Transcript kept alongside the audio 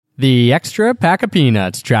The Extra Pack of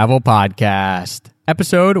Peanuts Travel Podcast,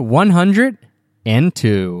 episode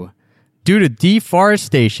 102. Due to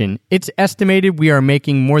deforestation, it's estimated we are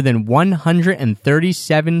making more than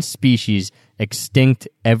 137 species extinct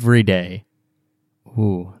every day.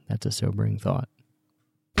 Ooh, that's a sobering thought.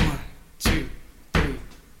 1, 2, 3.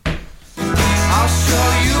 I'll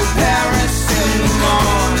show you Paris in the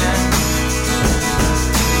morning.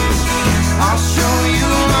 I'll show you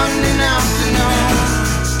London afternoon.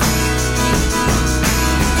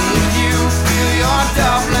 If you feel your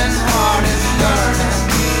Dublin heart is burning,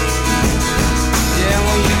 yeah,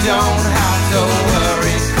 well, you don't have to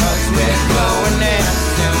worry, 'cause we're going there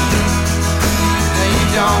soon. Yeah, you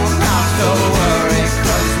don't have to worry,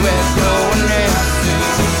 'cause we're going there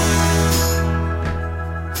soon.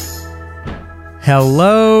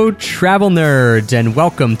 Hello, travel nerds, and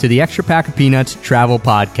welcome to the Extra Pack of Peanuts Travel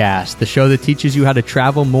Podcast, the show that teaches you how to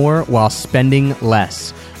travel more while spending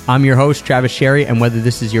less. I'm your host, Travis Sherry, and whether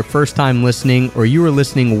this is your first time listening or you were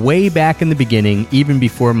listening way back in the beginning, even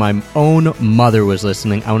before my own mother was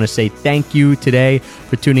listening, I want to say thank you today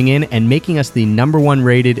for tuning in and making us the #1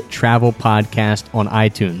 rated travel podcast on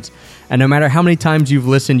iTunes. And no matter how many times you've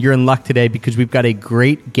listened, you're in luck today because we've got a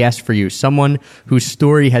great guest for you, someone whose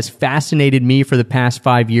story has fascinated me for the past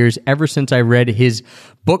 5 years, ever since I read his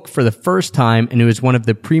book for the first time, and who is one of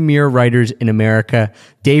the premier writers in America,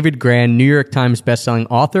 David Grann, New York Times bestselling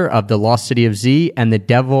author of The Lost City of Z and The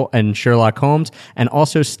Devil and Sherlock Holmes, and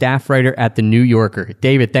also staff writer at The New Yorker.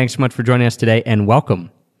 David, thanks so much for joining us today, and welcome.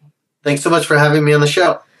 Thanks so much for having me on the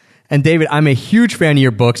show. And David, I'm a huge fan of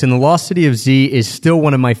your books, and The Lost City of Z is still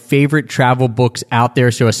one of my favorite travel books out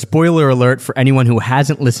there. So a spoiler alert for anyone who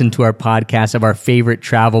hasn't listened to our podcast of our favorite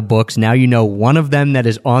travel books. Now you know one of them that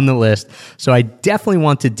is on the list. So I definitely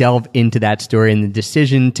want to delve into that story and the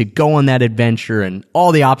decision to go on that adventure and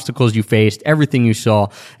all the obstacles you faced, everything you saw,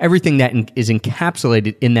 everything that is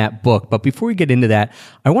encapsulated in that book. But before we get into that,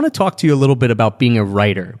 I want to talk to you a little bit about being a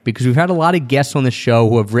writer, because we've had a lot of guests on the show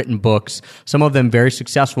who have written books, some of them very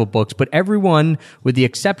successful books. But everyone, with the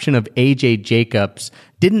exception of A.J. Jacobs,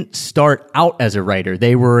 didn't start out as a writer.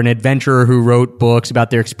 They were an adventurer who wrote books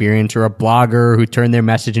about their experience, or a blogger who turned their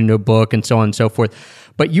message into a book, and so on and so forth.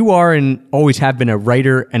 But you are and always have been a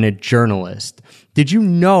writer and a journalist. Did you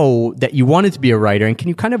know that you wanted to be a writer? And can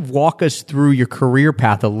you kind of walk us through your career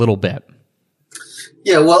path a little bit?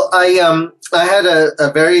 Yeah, well, I had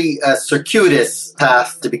a very circuitous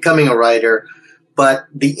path to becoming a writer. But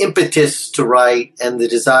the impetus to write and the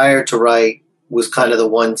desire to write was kind of the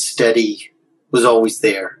one steady, was always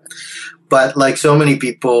there. But like so many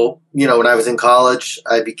people, you know, when I was in college,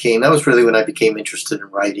 that was really when I became interested in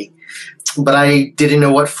writing. But I didn't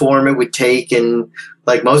know what form it would take. And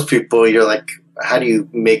like most people, you're like, how do you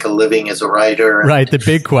make a living as a writer? Right, the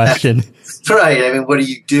big question. Right. I mean, what do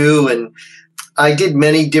you do? And I did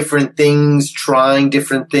many different things, trying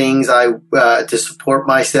different things to support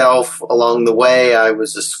myself along the way. I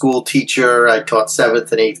was a school teacher. I taught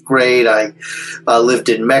 7th and 8th grade. I lived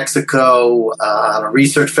in Mexico on a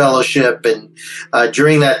research fellowship. And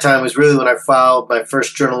during that time was really when I filed my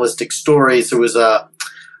first journalistic stories. There was a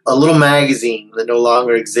little magazine that no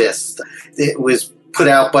longer exists. It was put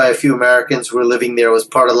out by a few Americans who were living there. It was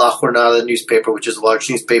part of La Jornada newspaper, which is a large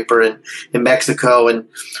newspaper in Mexico. And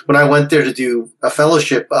when I went there to do a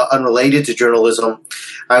fellowship unrelated to journalism,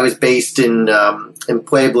 I was based in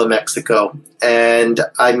Puebla, Mexico. And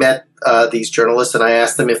I met these journalists, and I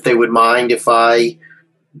asked them if they would mind if I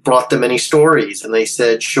brought them any stories. And they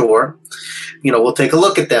said, sure. You know, we'll take a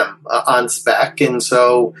look at them on spec. And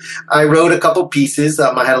so I wrote a couple pieces.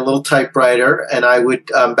 I had a little typewriter, and I would,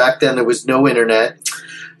 back then there was no internet.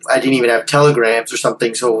 I didn't even have telegrams or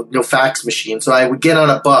something, so no fax machine. So I would get on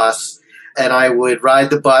a bus, and I would ride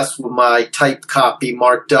the bus with my typed copy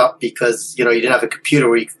marked up, because, you know, you didn't have a computer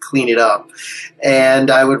where you could clean it up. And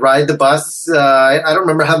I would ride the bus. I don't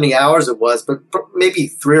remember how many hours it was, but maybe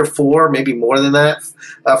 3 or 4, maybe more than that,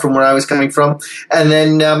 from where I was coming from. And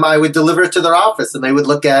then I would deliver it to their office, and they would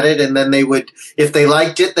look at it, and then they would, if they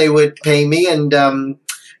liked it, they would pay me, and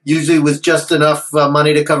usually it was just enough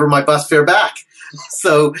money to cover my bus fare back.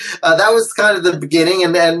 So that was kind of the beginning,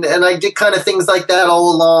 and I did kind of things like that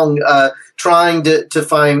all along, trying to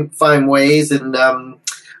find ways. And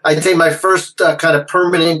I'd say my first kind of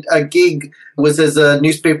permanent gig was as a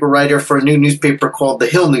newspaper writer for a new newspaper called The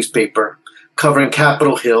Hill newspaper, covering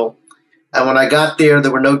Capitol Hill. And when I got there,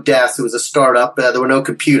 there were no desks. It was a startup. There were no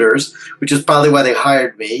computers, which is probably why they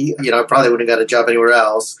hired me. You know, I probably wouldn't have got a job anywhere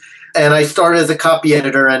else. And I started as a copy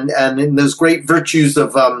editor, and in those great virtues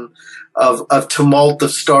of tumult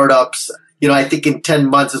of startups, I think in 10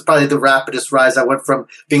 months is probably the rapidest rise. I went from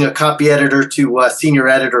being a copy editor to senior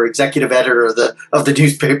editor, executive editor of the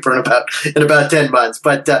newspaper in about 10 months.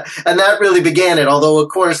 But and that really began it. Although, of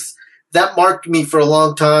course, that marked me for a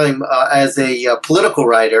long time as a political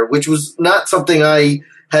writer, which was not something I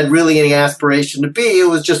had really any aspiration to be. It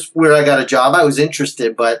was just where I got a job. I was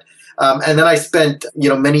interested, but and then I spent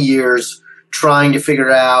many years trying to figure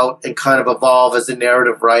out and kind of evolve as a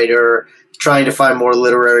narrative writer, trying to find more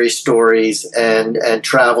literary stories and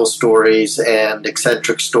travel stories and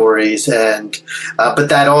eccentric stories. And but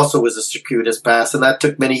that also was a circuitous path. And that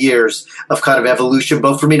took many years of kind of evolution,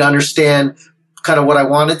 both for me to understand kind of what I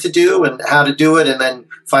wanted to do and how to do it, and then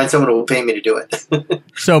find someone who will pay me to do it.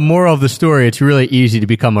 So moral of the story, it's really easy to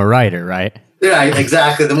become a writer, right? Yeah,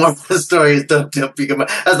 exactly. The moral of the story is don't become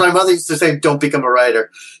as my mother used to say, don't become a writer.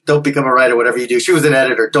 Don't become a writer, whatever you do. She was an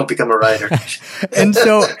editor. Don't become a writer. And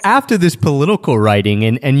so after this political writing,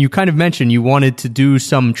 and you kind of mentioned you wanted to do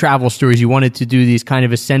some travel stories, you wanted to do these kind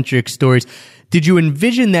of eccentric stories. Did you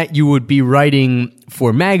envision that you would be writing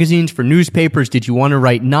for magazines, for newspapers? Did you want to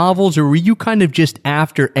write novels, or were you kind of just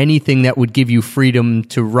after anything that would give you freedom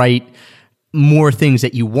to write more things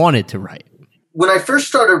that you wanted to write? When I first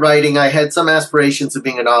started writing, I had some aspirations of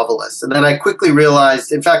being a novelist. And then I quickly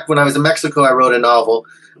realized, in fact, when I was in Mexico, I wrote a novel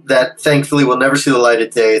that thankfully will never see the light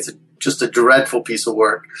of day. It's just a dreadful piece of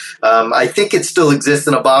work. I think it still exists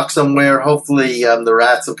in a box somewhere. Hopefully the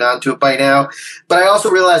rats have gone to it by now. But I also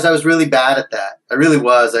realized I was really bad at that. I really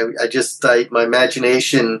was. My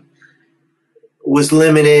imagination was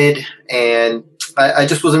limited, and I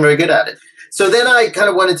just wasn't very good at it. So then I kind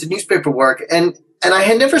of went into newspaper work, and I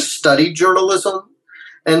had never studied journalism.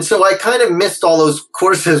 And so I kind of missed all those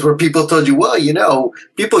courses where people told you, well,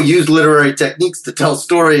 people use literary techniques to tell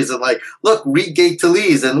stories, and look, read Gay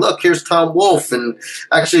Talese, and look, here's Tom Wolfe. And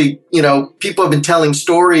actually, people have been telling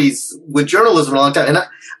stories with journalism for a long time. And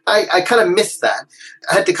I kind of missed that.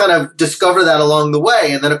 I had to kind of discover that along the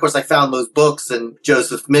way. And then, of course, I found those books and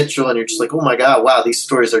Joseph Mitchell, and you're just like, oh my God, wow, these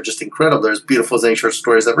stories are just incredible. They're as beautiful as any short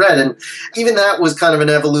stories I've read. And even that was kind of an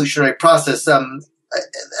evolutionary process.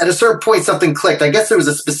 At a certain point, something clicked. I guess there was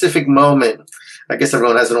a specific moment. I guess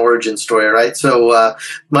everyone has an origin story, right? So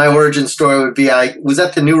my origin story would be I was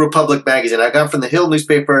at the New Republic magazine. I got from the Hill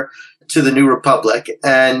newspaper to the New Republic,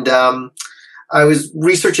 and I was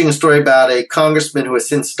researching a story about a congressman who has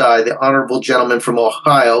since died, the honorable gentleman from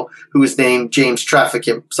Ohio, who was named James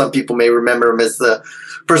Traficant. Some people may remember him as the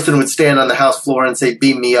person who would stand on the House floor and say,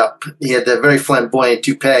 "Beam me up." He had that very flamboyant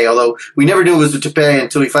toupee, although we never knew it was a toupee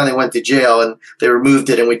until he finally went to jail and they removed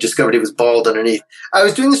it and we discovered he was bald underneath. I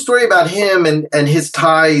was doing a story about him and his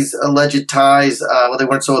ties, alleged ties, they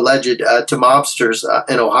weren't so alleged, to mobsters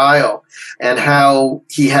in Ohio, and how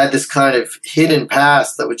he had this kind of hidden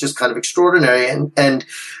past that was just kind of extraordinary. And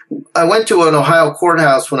I went to an Ohio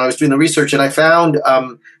courthouse when I was doing the research, and I found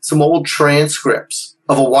some old transcripts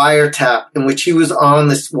of a wiretap in which he was on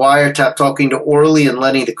this wiretap talking to Orley and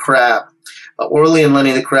Lenny the Crab. Orley and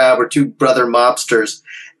Lenny the Crab were two brother mobsters.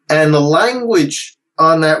 And the language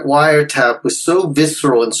on that wiretap was so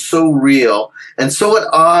visceral and so real and so at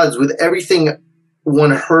odds with everything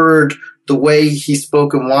one heard the way he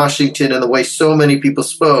spoke in Washington and the way so many people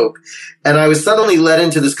spoke. And I was suddenly led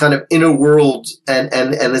into this kind of inner world and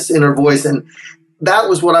this inner voice. And that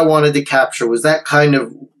was what I wanted to capture, was that kind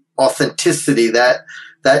of authenticity, that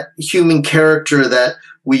human character that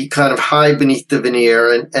we kind of hide beneath the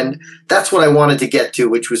veneer. And that's what I wanted to get to,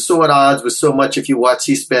 which was so at odds with so much, if you watch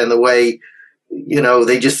C-SPAN, the way,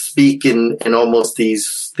 they just speak in almost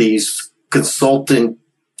these consultant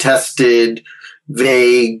tested,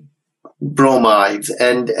 vague bromides.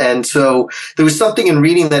 And so there was something in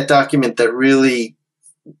reading that document that really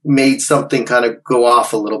made something kind of go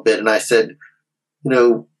off a little bit. And I said,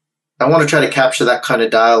 I want to try to capture that kind of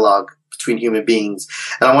dialogue between human beings.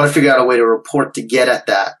 And I want to figure out a way to report to get at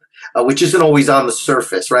that, which isn't always on the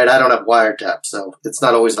surface, right? I don't have wiretap, so it's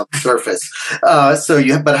not always on the surface.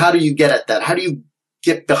 But how do you get at that? How do you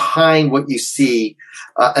get behind what you see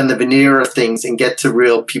and the veneer of things and get to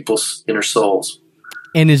real people's inner souls?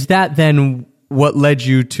 And is that then what led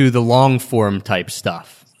you to the long form type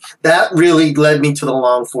stuff? That really led me to the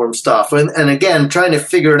long form stuff. And again, trying to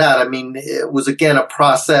figure it out. I mean, it was again a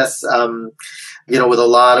process, with a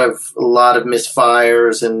lot of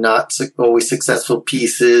misfires and not always successful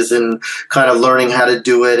pieces, and kind of learning how to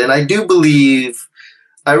do it. And I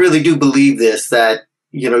really do believe this, that,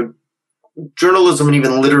 journalism and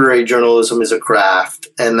even literary journalism is a craft,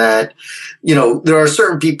 and that there are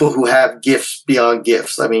certain people who have gifts beyond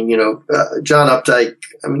gifts. I mean, John Updike,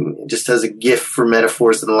 just has a gift for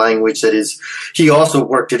metaphors and language that is, he also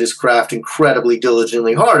worked at his craft incredibly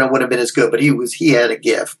diligently hard and would have been as good, but he had a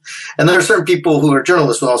gift. And there are certain people who are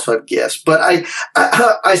journalists who also have gifts. But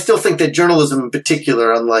I still think that journalism in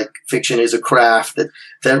particular, unlike fiction, is a craft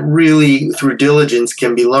that really, through diligence,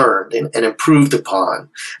 can be learned and improved upon.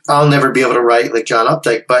 I'll never be able to write like John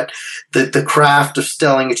Updike, but the craft of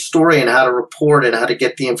telling a story and how to report and how to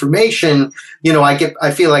get the information,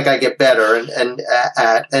 I feel like I get better and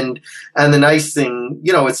the nice thing,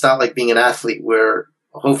 it's not like being an athlete where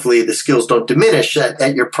hopefully the skills don't diminish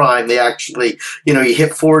at your prime. They actually, you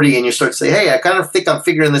hit 40 and you start to say, hey, I kind of think I'm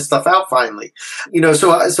figuring this stuff out finally.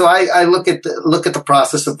 So I look at the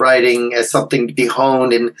process of writing as something to be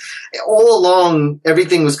honed, and all along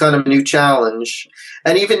everything was kind of a new challenge.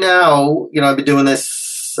 And even now, I've been doing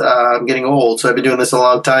this, I'm getting old, so I've been doing this a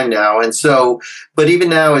long time now. And so, but even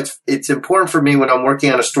now it's important for me when I'm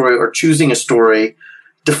working on a story or choosing a story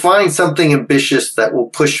to find something ambitious that will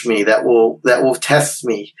push me, that will test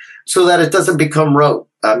me, so that it doesn't become rote.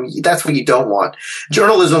 That's what you don't want.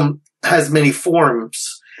 Journalism has many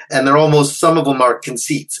forms, and some of them are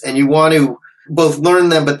conceits, and you want to both learn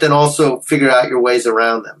them, but then also figure out your ways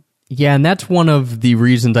around them. Yeah, and that's one of the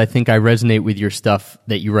reasons I think I resonate with your stuff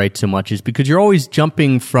that you write so much, is because you're always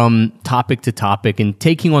jumping from topic to topic and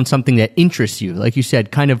taking on something that interests you. Like you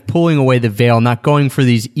said, kind of pulling away the veil, not going for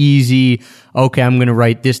these easy, okay, I'm going to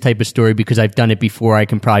write this type of story because I've done it before. I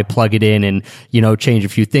can probably plug it in and, change a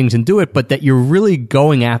few things and do it. But that you're really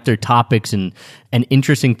going after topics and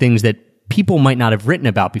interesting things that people might not have written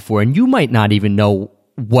about before. And you might not even know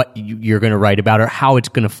what you're going to write about or how it's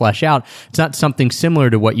going to flesh out. It's not something similar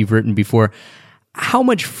to what you've written before. How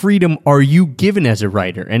much freedom are you given as a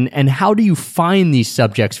writer? And how do you find these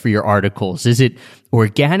subjects for your articles? Is it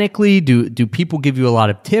organically? Do people give you a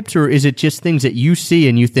lot of tips, or is it just things that you see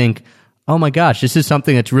and you think, oh my gosh, this is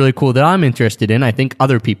something that's really cool that I'm interested in. I think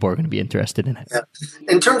other people are going to be interested in it. Yeah.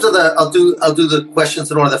 In terms of I'll do the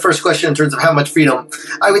questions in order. The first question, in terms of how much freedom,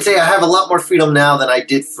 I would say I have a lot more freedom now than I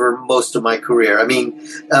did for most of my career. I mean,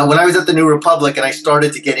 when I was at the New Republic and I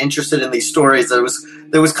started to get interested in these stories, there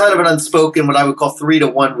was kind of an unspoken, what I would call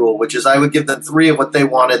 3-to-1 rule, which is I would give them 3 of what they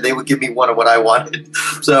wanted. They would give me 1 of what I wanted.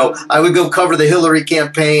 So I would go cover the Hillary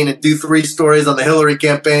campaign and do 3 stories on the Hillary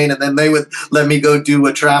campaign, and then they would let me go do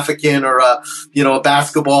a trafficking or a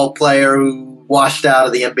basketball player who washed out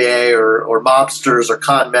of the NBA or mobsters or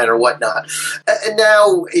con men or whatnot. And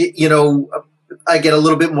now, I get a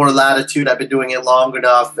little bit more latitude. I've been doing it long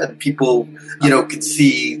enough, and people, can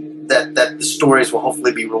see that the stories will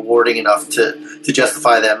hopefully be rewarding enough to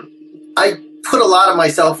justify them. I put a lot of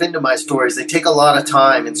myself into my stories. They take a lot of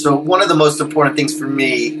time. And so one of the most important things for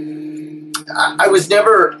me, I was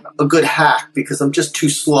never a good hack because I'm just too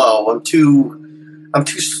slow. I'm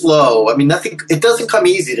too slow. I mean, it doesn't come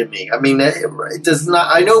easy to me. I mean, it does not.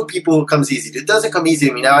 I know people who it comes easy to. It doesn't come easy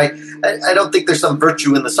to me. Now, I don't think there's some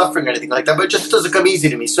virtue in the suffering or anything like that, but it just doesn't come easy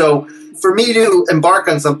to me. So for me to embark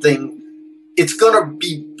on something, it's going to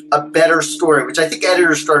be a better story, which I think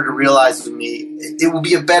editors started to realize with me. It will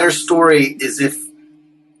be a better story is if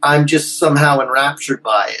I'm just somehow enraptured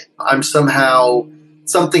by it.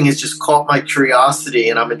 Something has just caught my curiosity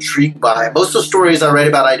and I'm intrigued by it. Most of the stories I write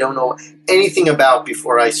about, I don't know anything about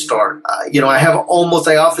before I start. I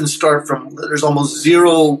often start from, there's almost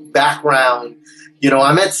zero background.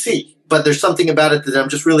 I'm at sea, but there's something about it that I'm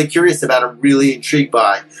just really curious about. I'm really intrigued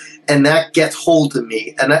by. And that gets hold of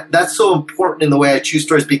me. And that's so important in the way I choose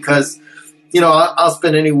stories because, I'll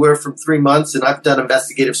spend anywhere from 3 months, and I've done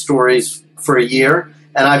investigative stories for a year.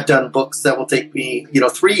 And I've done books that will take me,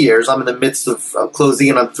 3 years. I'm in the midst of closing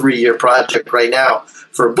in on a 3-year project right now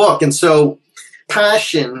for a book. And so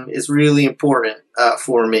passion is really important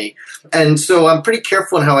for me. And so I'm pretty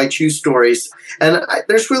careful in how I choose stories. And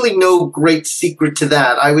there's really no great secret to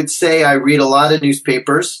that. I would say I read a lot of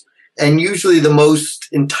newspapers, and usually the most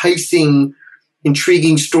enticing,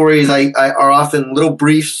 intriguing stories are often little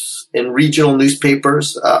briefs in regional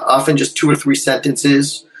newspapers, often just 2 or 3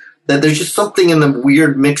 sentences. That there's just something in the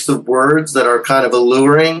weird mix of words that are kind of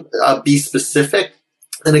alluring. Be specific.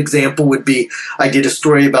 An example would be, I did a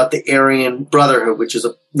story about the Aryan Brotherhood, which is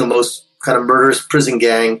the most kind of murderous prison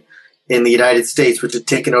gang in the United States, which had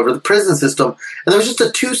taken over the prison system. And there was just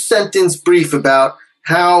a 2-sentence brief about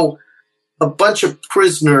how a bunch of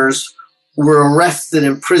prisoners were arrested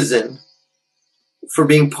in prison for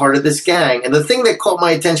being part of this gang. And the thing that caught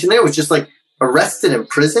my attention there was just like, arrested in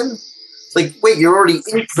prison? Like, wait, you're already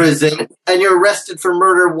in prison and you're arrested for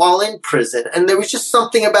murder while in prison. And there was just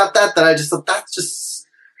something about that I just thought, that's just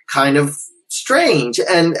kind of strange.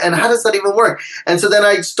 And how does that even work? And so then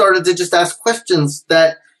I started to just ask questions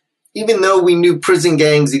that, even though we knew prison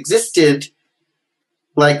gangs existed,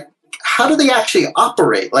 like, how do they actually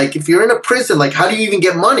operate? Like, if you're in a prison, like, how do you even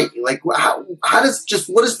get money? Like, what is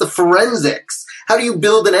the forensics? How do you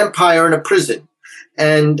build an empire in a prison?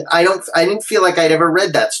 And I didn't feel like I'd ever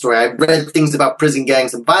read that story. I read things about prison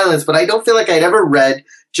gangs and violence, but I don't feel like I'd ever read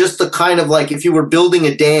just the kind of, like, if you were building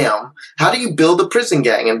a dam, how do you build a prison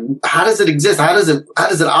gang, and how does it exist? How does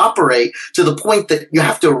it operate to the point that you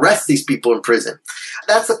have to arrest these people in prison?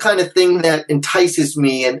 That's the kind of thing that entices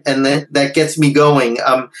me and that gets me going.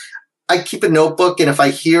 I keep a notebook, and if I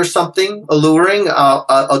hear something alluring,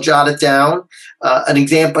 I'll jot it down.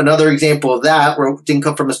 Another example of that, where it didn't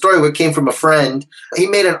come from a story, where it came from a friend. He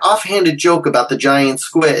made an offhanded joke about the giant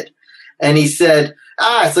squid, and he said,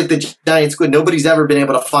 it's like the giant squid. Nobody's ever been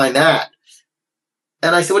able to find that.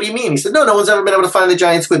 And I said, what do you mean? He said, no one's ever been able to find the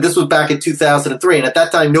giant squid. This was back in 2003, and at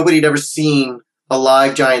that time, nobody had ever seen a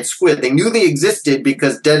live giant squid. They knew they existed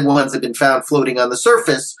because dead ones had been found floating on the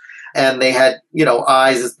surface, and they had,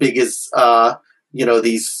 eyes as big as,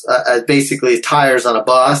 these basically tires on a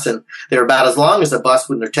bus, and they were about as long as a bus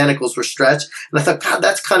when their tentacles were stretched. And I thought, God,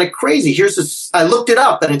 that's kind of crazy. Here's this. I looked it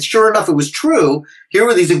up, and sure enough, it was true. Here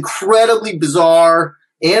were these incredibly bizarre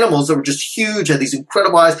animals that were just huge, had these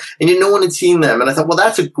incredible eyes, and no one had seen them. And I thought, well,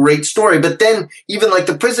 that's a great story. But then, even like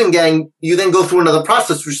the prison gang, you then go through another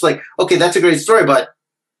process, which is like, okay, that's a great story, but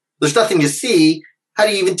there's nothing to see. How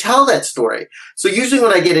do you even tell that story? So usually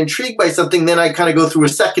when I get intrigued by something, then I kind of go through a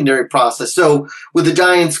secondary process. So with the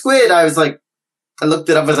giant squid, I looked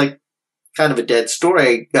it up. I was like, kind of a dead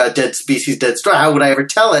story, dead species, dead story. How would I ever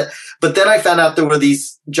tell it? But then I found out there were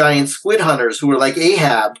these giant squid hunters who were like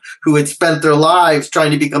Ahab, who had spent their lives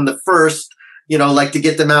trying to become the first, to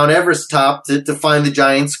get to Mount Everest top to find the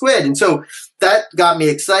giant squid. And so that got me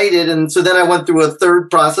excited. And so then I went through a third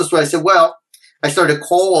process where I said, well, I started to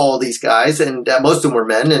call all these guys, and most of them were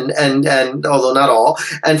men, and although not all,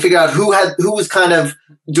 and figure out who was kind of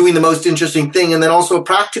doing the most interesting thing. And then also a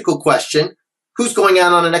practical question: who's going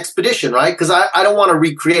out on an expedition, right? Because I don't want to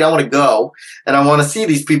recreate. I want to go, and I want to see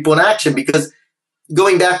these people in action. Because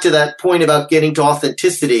going back to that point about getting to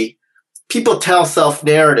authenticity, people tell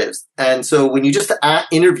self-narratives. And so when you just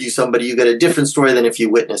interview somebody, you get a different story than if you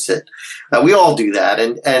witness it. We all do that.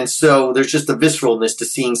 And so there's just a visceralness to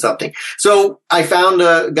seeing something. So I found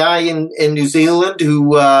a guy in New Zealand who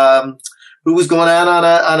was going out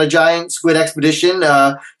on a giant squid expedition,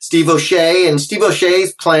 Steve O'Shea. And Steve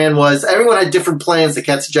O'Shea's plan was, everyone had different plans to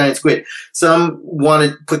catch the giant squid. Some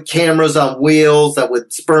wanted to put cameras on wheels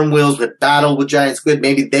sperm wheels would battle with giant squid.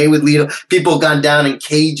 Maybe they would lead them. People had gone down in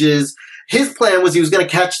cages. His plan was he was going to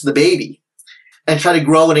catch the baby and try to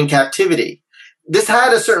grow it in captivity. This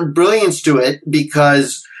had a certain brilliance to it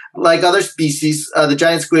because, like other species, the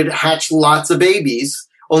giant squid hatched lots of babies.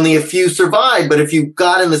 Only a few survived, but if you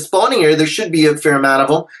got in the spawning area, there should be a fair amount of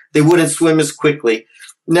them. They wouldn't swim as quickly.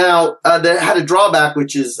 Now, that had a drawback,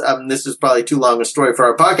 which is, this is probably too long a story for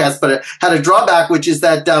our podcast, but it had a drawback, which is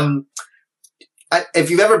that if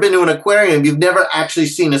you've ever been to an aquarium, you've never actually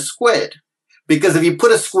seen a squid. Because if you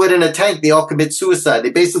put a squid in a tank, they all commit suicide.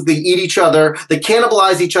 They basically eat each other, they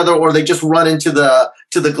cannibalize each other, or they just run into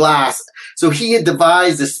the glass. So he had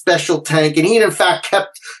devised a special tank, and he had in fact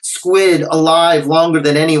kept squid alive longer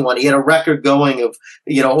than anyone. He had a record going of,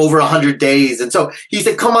 over 100 days. And so he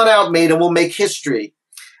said, come on out, mate, and we'll make history.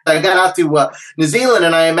 I got out to New Zealand,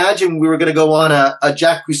 and I imagined we were going to go on a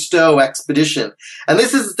Jacques Cousteau expedition. And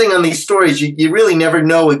this is the thing on these stories. You really never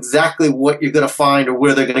know exactly what you're going to find or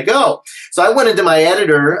where they're going to go. So I went into my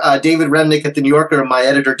editor, David Remnick at The New Yorker, and my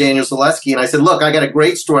editor, Daniel Zaleski, and I said, look, I got a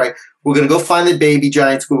great story. We're going to go find the baby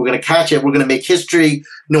giant squid. We're going to catch it. We're going to make history.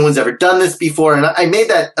 No one's ever done this before. And I made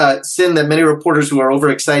that sin that many reporters who are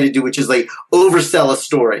overexcited do, which is like oversell a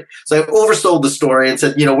story. So I oversold the story and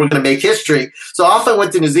said, we're going to make history. So off I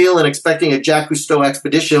went to New Zealand expecting a Jacques Cousteau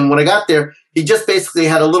expedition. When I got there, he just basically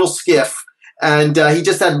had a little skiff. And he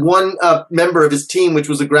just had one member of his team, which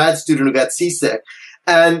was a grad student who got seasick.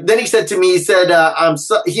 And then he said to me,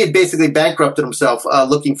 he had basically bankrupted himself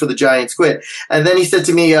looking for the giant squid. And then he said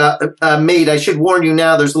to me, mate, I should warn you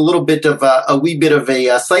now, there's a little bit of a wee bit of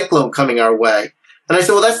a cyclone coming our way. And I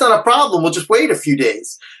said, well, that's not a problem. We'll just wait a few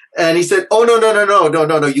days. And he said, oh,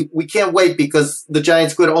 no. We can't wait because the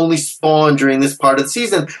giant squid only spawn during this part of the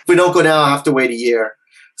season. If we don't go now, I'll have to wait a year.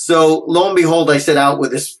 So lo and behold, I set out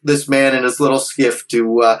with this man in his little skiff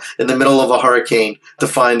to in the middle of a hurricane to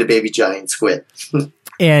find the baby giant squid.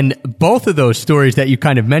 And both of those stories that you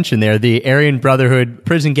kind of mentioned there, the Aryan Brotherhood,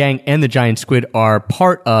 prison gang, and the giant squid are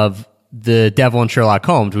part of The Devil and Sherlock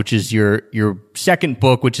Holmes, which is your second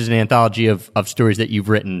book, which is an anthology of stories that you've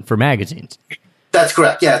written for magazines. That's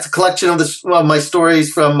correct. Yeah, it's a collection of my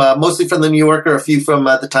stories from mostly from the New Yorker, a few from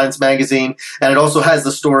the Times Magazine, and it also has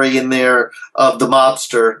the story in there of the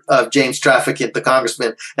mobster, of James Trafficant, the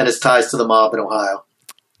congressman, and his ties to the mob in Ohio.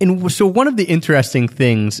 And so one of the interesting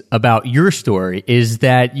things about your story is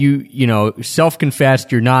that you know,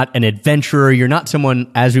 self-confessed, you're not an adventurer. You're not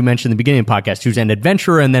someone, as we mentioned in the beginning of the podcast, who's an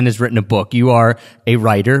adventurer and then has written a book. You are a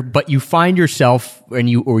writer, but you find yourself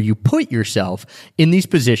you put yourself in these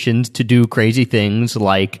positions to do crazy things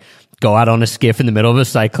like go out on a skiff in the middle of a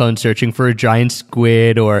cyclone searching for a giant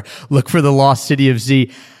squid or look for the lost city of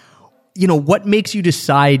Z. You know, what makes you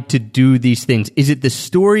decide to do these things? Is it the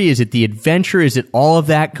story? Is it the adventure? Is it all of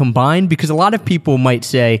that combined? Because a lot of people might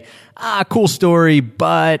say, cool story,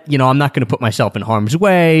 but, you know, I'm not going to put myself in harm's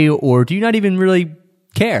way. Or do you not even really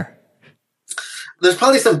care? There's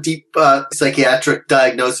probably some deep psychiatric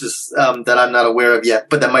diagnosis that I'm not aware of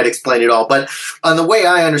yet, but that might explain it all. But on the way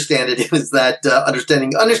I understand it is that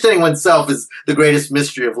understanding oneself is the greatest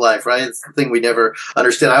mystery of life, right? It's the thing we never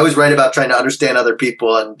understand. I always write about trying to understand other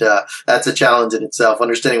people, and that's a challenge in itself.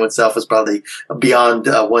 Understanding oneself is probably beyond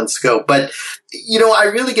one's scope. But, you know, I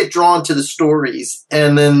really get drawn to the stories,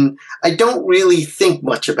 and then I don't really think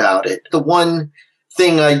much about it. The one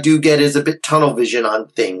thing I do get is a bit tunnel vision on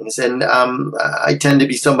things. And I tend to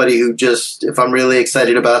be somebody who just, if I'm really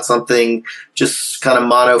excited about something, just kind of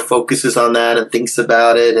mono focuses on that and thinks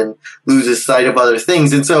about it and loses sight of other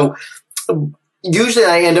things. And so usually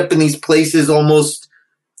I end up in these places almost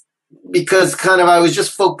because kind of I was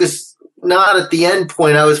just focused not at the end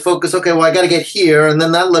point. I was focused, okay, well, I got to get here. And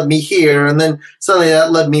then that led me here. And then suddenly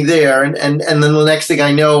that led me there. And then the next thing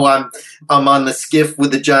I know, I'm on the skiff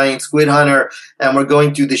with the giant squid hunter and we're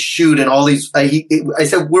going through the chute and all these, I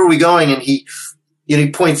said, where are we going? And he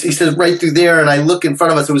points, he says right through there. And I look in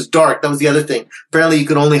front of us. It was dark. That was the other thing. Apparently you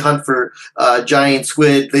could only hunt for giant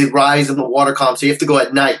squid. They rise in the water column. So you have to go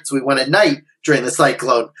at night. So we went at night during the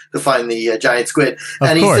cyclone to find the giant squid.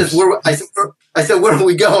 And he says, I said, where are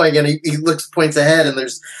we going? And he points ahead, and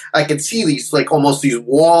I could see these, like almost these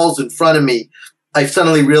walls in front of me. I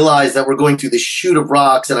suddenly realized that we're going through this chute of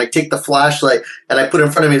rocks, and I take the flashlight and I put in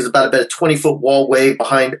front of me, there's about a 20-foot wall wave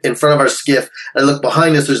in front of our skiff. And I look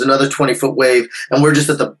behind us, there's another 20-foot wave, and we're just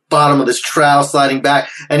at the bottom of this trough sliding back.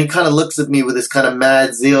 And he kind of looks at me with this kind of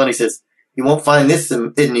mad zeal, and he says, you won't find this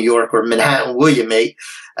in New York or Manhattan, will you, mate?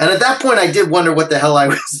 And at that point, I did wonder what the hell I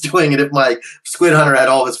was doing and if my squid hunter had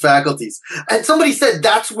all his faculties. And somebody said,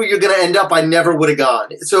 that's where you're going to end up. I never would have gone.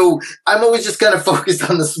 So I'm always just kind of focused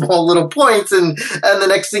on the small little points. And the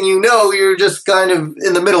next thing you know, you're just kind of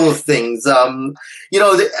in the middle of things.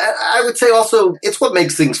 I would say also it's what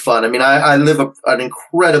makes things fun. I mean, I live an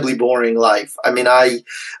incredibly boring life. I mean, I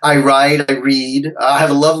write, I read, I have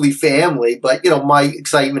a lovely family, but, you know, my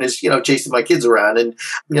excitement is, you know, chasing my kids around. And,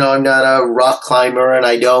 you know, I'm not a rock climber and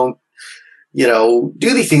I don't, you know,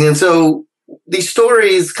 do these things. And so these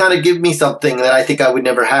stories kind of give me something that I think I would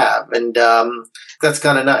never have. And that's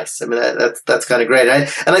kind of nice. I mean, that's kind of great.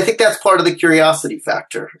 And I think that's part of the curiosity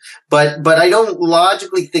factor. But I don't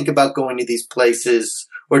logically think about going to these places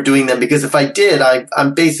or doing them, because if I did,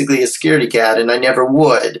 I'm basically a scaredy cat and I never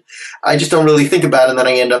would. I just don't really think about it, and then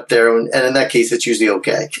I end up there, and in that case, it's usually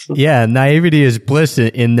okay. Yeah, naivety is bliss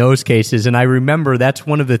in those cases. And I remember that's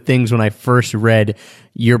one of the things when I first read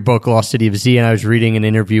your book, Lost City of Z, and I was reading an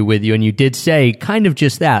interview with you, and you did say kind of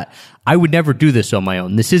just that. I would never do this on my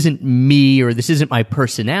own. This isn't me, or this isn't my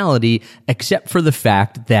personality, except for the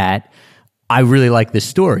fact that I really like this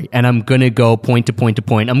story and I'm going to go point to point to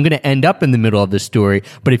point. I'm going to end up in the middle of this story.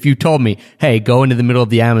 But if you told me, hey, go into the middle of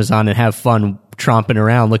the Amazon and have fun tromping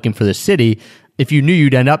around looking for the city, if you knew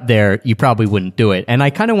you'd end up there, you probably wouldn't do it. And I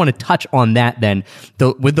kind of want to touch on that then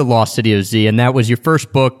with The Lost City of Z. And that was your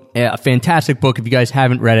first book, a fantastic book. If you guys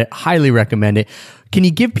haven't read it, highly recommend it. Can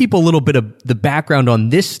you give people a little bit of the background on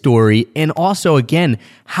this story? And also, again,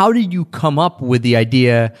 how did you come up with the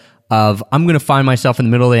idea of, I'm going to find myself in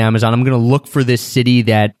the middle of the Amazon. I'm going to look for this city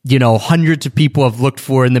that, you know, hundreds of people have looked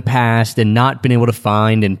for in the past and not been able to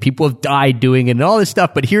find, and people have died doing it and all this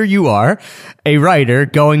stuff. But here you are, a writer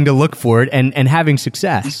going to look for it and having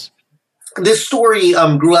success. This story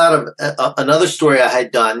grew out of another story I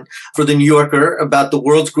had done for the New Yorker about the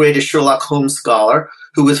world's greatest Sherlock Holmes scholar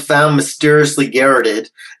who was found mysteriously garroted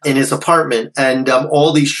in his apartment. And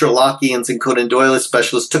all these Sherlockians and Conan Doyle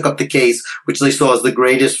specialists took up the case, which they saw as the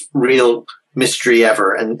greatest real mystery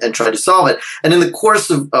ever, and tried to solve it. And in the course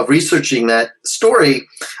of researching that story,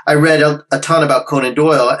 I read a ton about Conan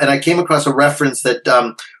Doyle, and I came across a reference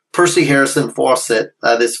that Percy Harrison Fawcett,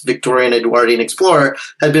 this Victorian Edwardian explorer,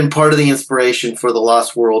 had been part of the inspiration for The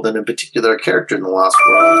Lost World, and in particular a character in The Lost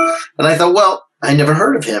World. And I thought, well, I never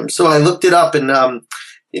heard of him. So I looked it up in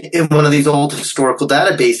one of these old historical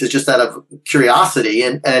databases just out of curiosity,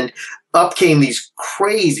 and up came these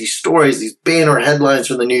crazy stories, these banner headlines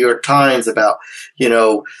from the New York Times about,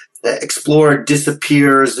 explorer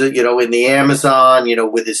disappears, in the Amazon,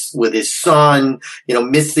 with his son,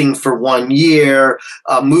 missing for 1 year.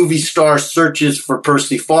 Movie star searches for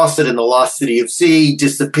Percy Fawcett in the lost city of Z,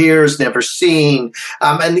 disappears, never seen.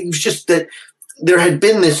 And it was just that there had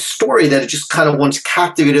been this story that had just kind of once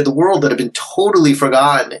captivated the world that had been totally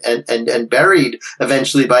forgotten and buried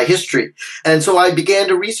eventually by history. And so I began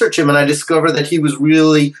to research him, and I discovered that he was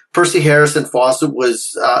really, Percy Harrison Fawcett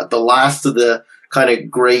was the last of the kind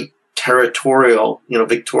of great territorial,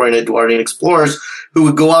 Victorian Edwardian explorers who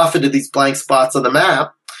would go off into these blank spots on the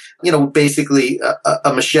map, basically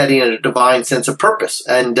a machete and a divine sense of purpose.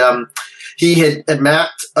 And he had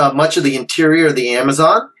mapped much of the interior of the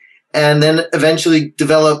Amazon, and then eventually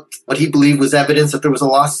developed what he believed was evidence that there was a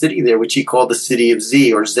lost city there, which he called the City of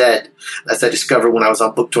Z, or Zed, as I discovered when I was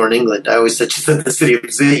on book tour in England. I always said the City of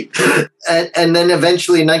Z. And then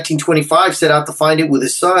eventually in 1925 set out to find it with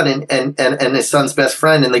his son and his son's best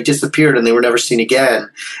friend, and they disappeared and they were never seen again.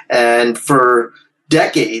 And for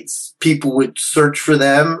decades, people would search for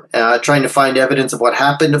them, trying to find evidence of what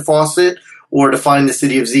happened to Fawcett, or to find the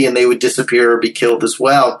City of Z, and they would disappear or be killed as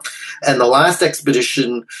well. And the last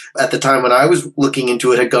expedition at the time when I was looking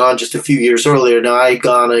into it had gone just a few years earlier. Now I had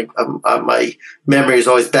gone, my memory is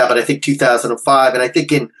always bad, but I think 2005. And I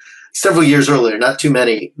think in several years earlier, not too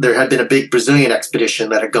many, there had been a big Brazilian expedition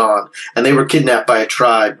that had gone, and they were kidnapped by a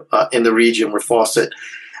tribe in the region where Fawcett.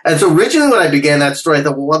 And so originally when I began that story, I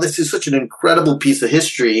thought, well, this is such an incredible piece of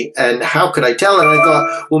history, and how could I tell it? And I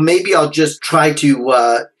thought, well, maybe I'll just try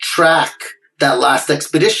to track that last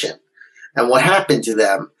expedition and what happened to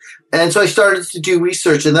them. And so I started to do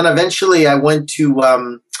research, and then eventually I went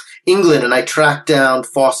to England and I tracked down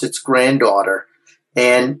Fawcett's granddaughter.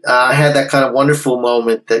 And I had that kind of wonderful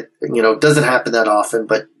moment that, doesn't happen that often,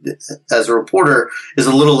 but as a reporter is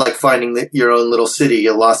a little like finding your own little city,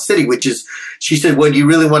 a lost city, which is, she said, well, do you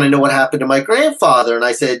really want to know what happened to my grandfather? And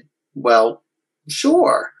I said, well,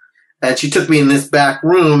 sure. And she took me in this back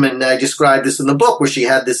room, and I described this in the book, where she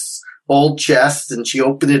had this old chest, and she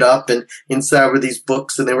opened it up, and inside were these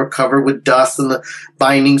books, and they were covered with dust, and the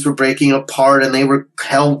bindings were breaking apart, and they were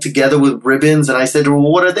held together with ribbons. And I said to her,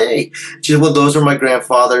 well, what are they? She said, well, those are my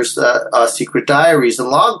grandfather's secret diaries and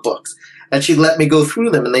logbooks. And she let me go through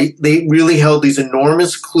them, and they really held these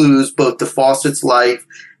enormous clues, both to Fawcett's life.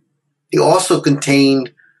 They also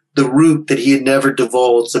contained the route that he had never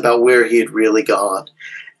divulged about where he had really gone.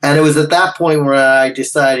 And it was at that point where I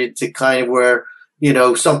decided to kind of where,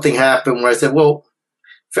 something happened where I said, well,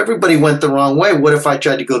 if everybody went the wrong way, what if I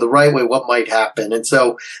tried to go the right way? What might happen? And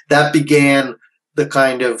so that began the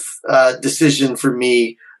kind of decision for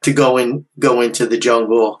me to go into the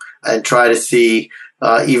jungle and try to see,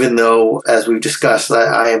 even though, as we've discussed,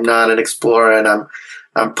 I am not an explorer, and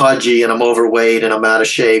I'm pudgy and I'm overweight and I'm out of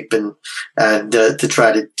shape, and to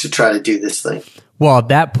try to do this thing. Well, at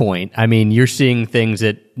that point, I mean, you're seeing things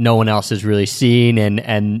that no one else has really seen,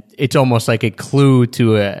 and it's almost like a clue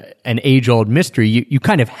to an age-old mystery. You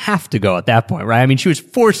kind of have to go at that point, right? I mean, she was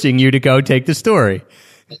forcing you to go take the story.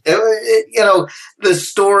 The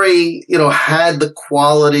story, had the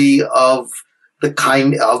quality of the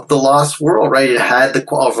kind of The Lost World, right? It had the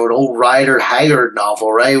quality of an old Rider Haggard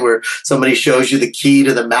novel, right? Where somebody shows you the key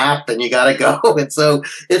to the map and you got to go. And so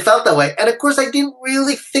it felt that way. And of course, I didn't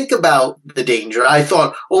really think about the danger. I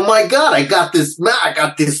thought, oh my God, I got this map.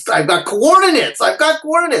 I've got coordinates.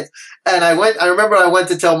 And I remember I went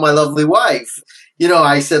to tell my lovely wife,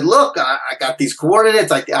 I said, look, I got these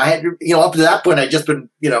coordinates. I had, up to that point, I just been,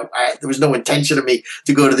 there was no intention of me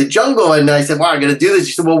to go to the jungle. And I said, well, I'm going to do this.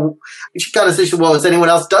 She said, well, has anyone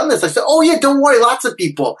else done this? I said, oh yeah, don't worry. Lots of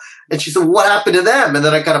people. And she said, what happened to them? And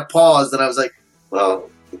then I kind of paused and I was like,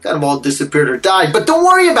 well, they kind of all disappeared or died, but don't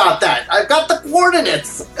worry about that. I've got the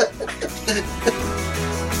coordinates.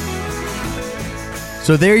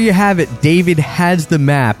 So there you have it. David has the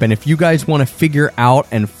map, and if you guys want to figure out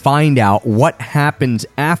and find out what happens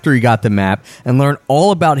after he got the map and learn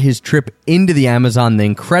all about his trip into the Amazon, the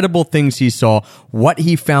incredible things he saw, what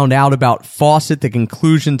he found out about Fawcett, the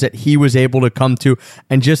conclusions that he was able to come to,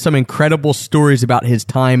 and just some incredible stories about his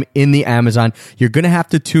time in the Amazon, you're going to have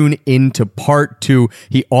to tune into part 2.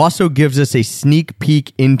 He also gives us a sneak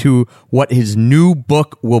peek into what his new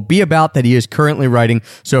book will be about that he is currently writing.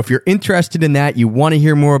 So if you're interested in that, you want want to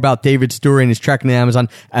hear more about David's story and his trekking to Amazon,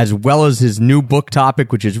 as well as his new book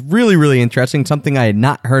topic, which is really, really interesting, something I had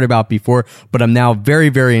not heard about before, but I'm now very,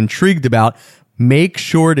 very intrigued about, make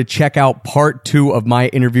sure to check out part 2 of my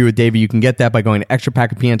interview with David. You can get that by going to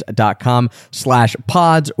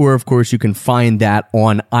extrapackofpeanuts.com/pods, or of course you can find that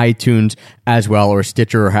on iTunes as well, or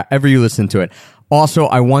Stitcher, or however you listen to it. Also,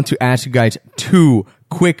 I want to ask you guys 2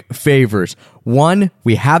 quick favors. One,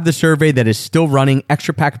 we have the survey that is still running,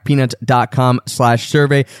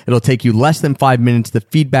 extrapackofpeanuts.com/survey. It'll take you less than 5 minutes. The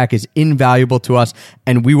feedback is invaluable to us,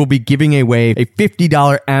 and we will be giving away a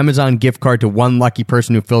 $50 Amazon gift card to one lucky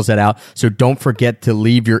person who fills that out. So don't forget to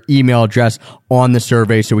leave your email address on the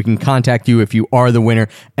survey so we can contact you if you are the winner.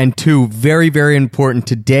 And 2, very, very important,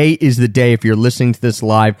 today is the day, if you're listening to this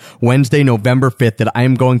live, Wednesday, November 5th, that I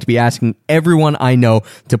am going to be asking everyone I know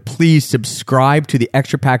to please subscribe to the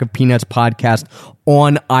Extra Pack of Peanuts podcast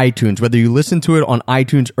on iTunes. Whether you listen to it on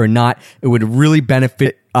iTunes or not, it would really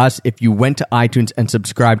benefit us if you went to iTunes and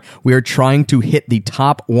subscribed. We are trying to hit the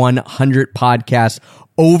top 100 podcasts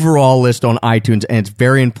overall list on iTunes, and it's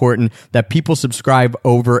very important that people subscribe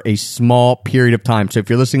over a small period of time. So if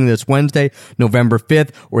you're listening to this Wednesday, November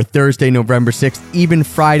 5th, or Thursday, November 6th, even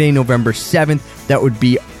Friday, November 7th, that would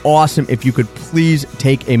be awesome if you could please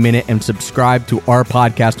take a minute and subscribe to our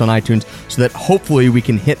podcast on iTunes so that hopefully we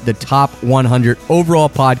can hit the top 100 overall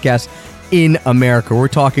podcasts in America. We're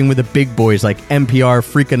talking with the big boys like NPR,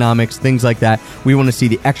 Freakonomics, things like that. We want to see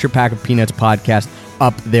the Extra Pack of Peanuts podcast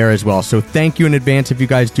up there as well. So thank you in advance if you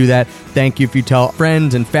guys do that. Thank you if you tell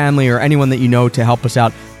friends and family or anyone that you know to help us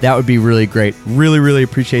out. That would be really great. Really, really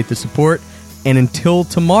appreciate the support. And until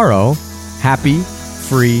tomorrow, happy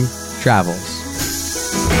free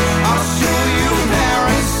travels.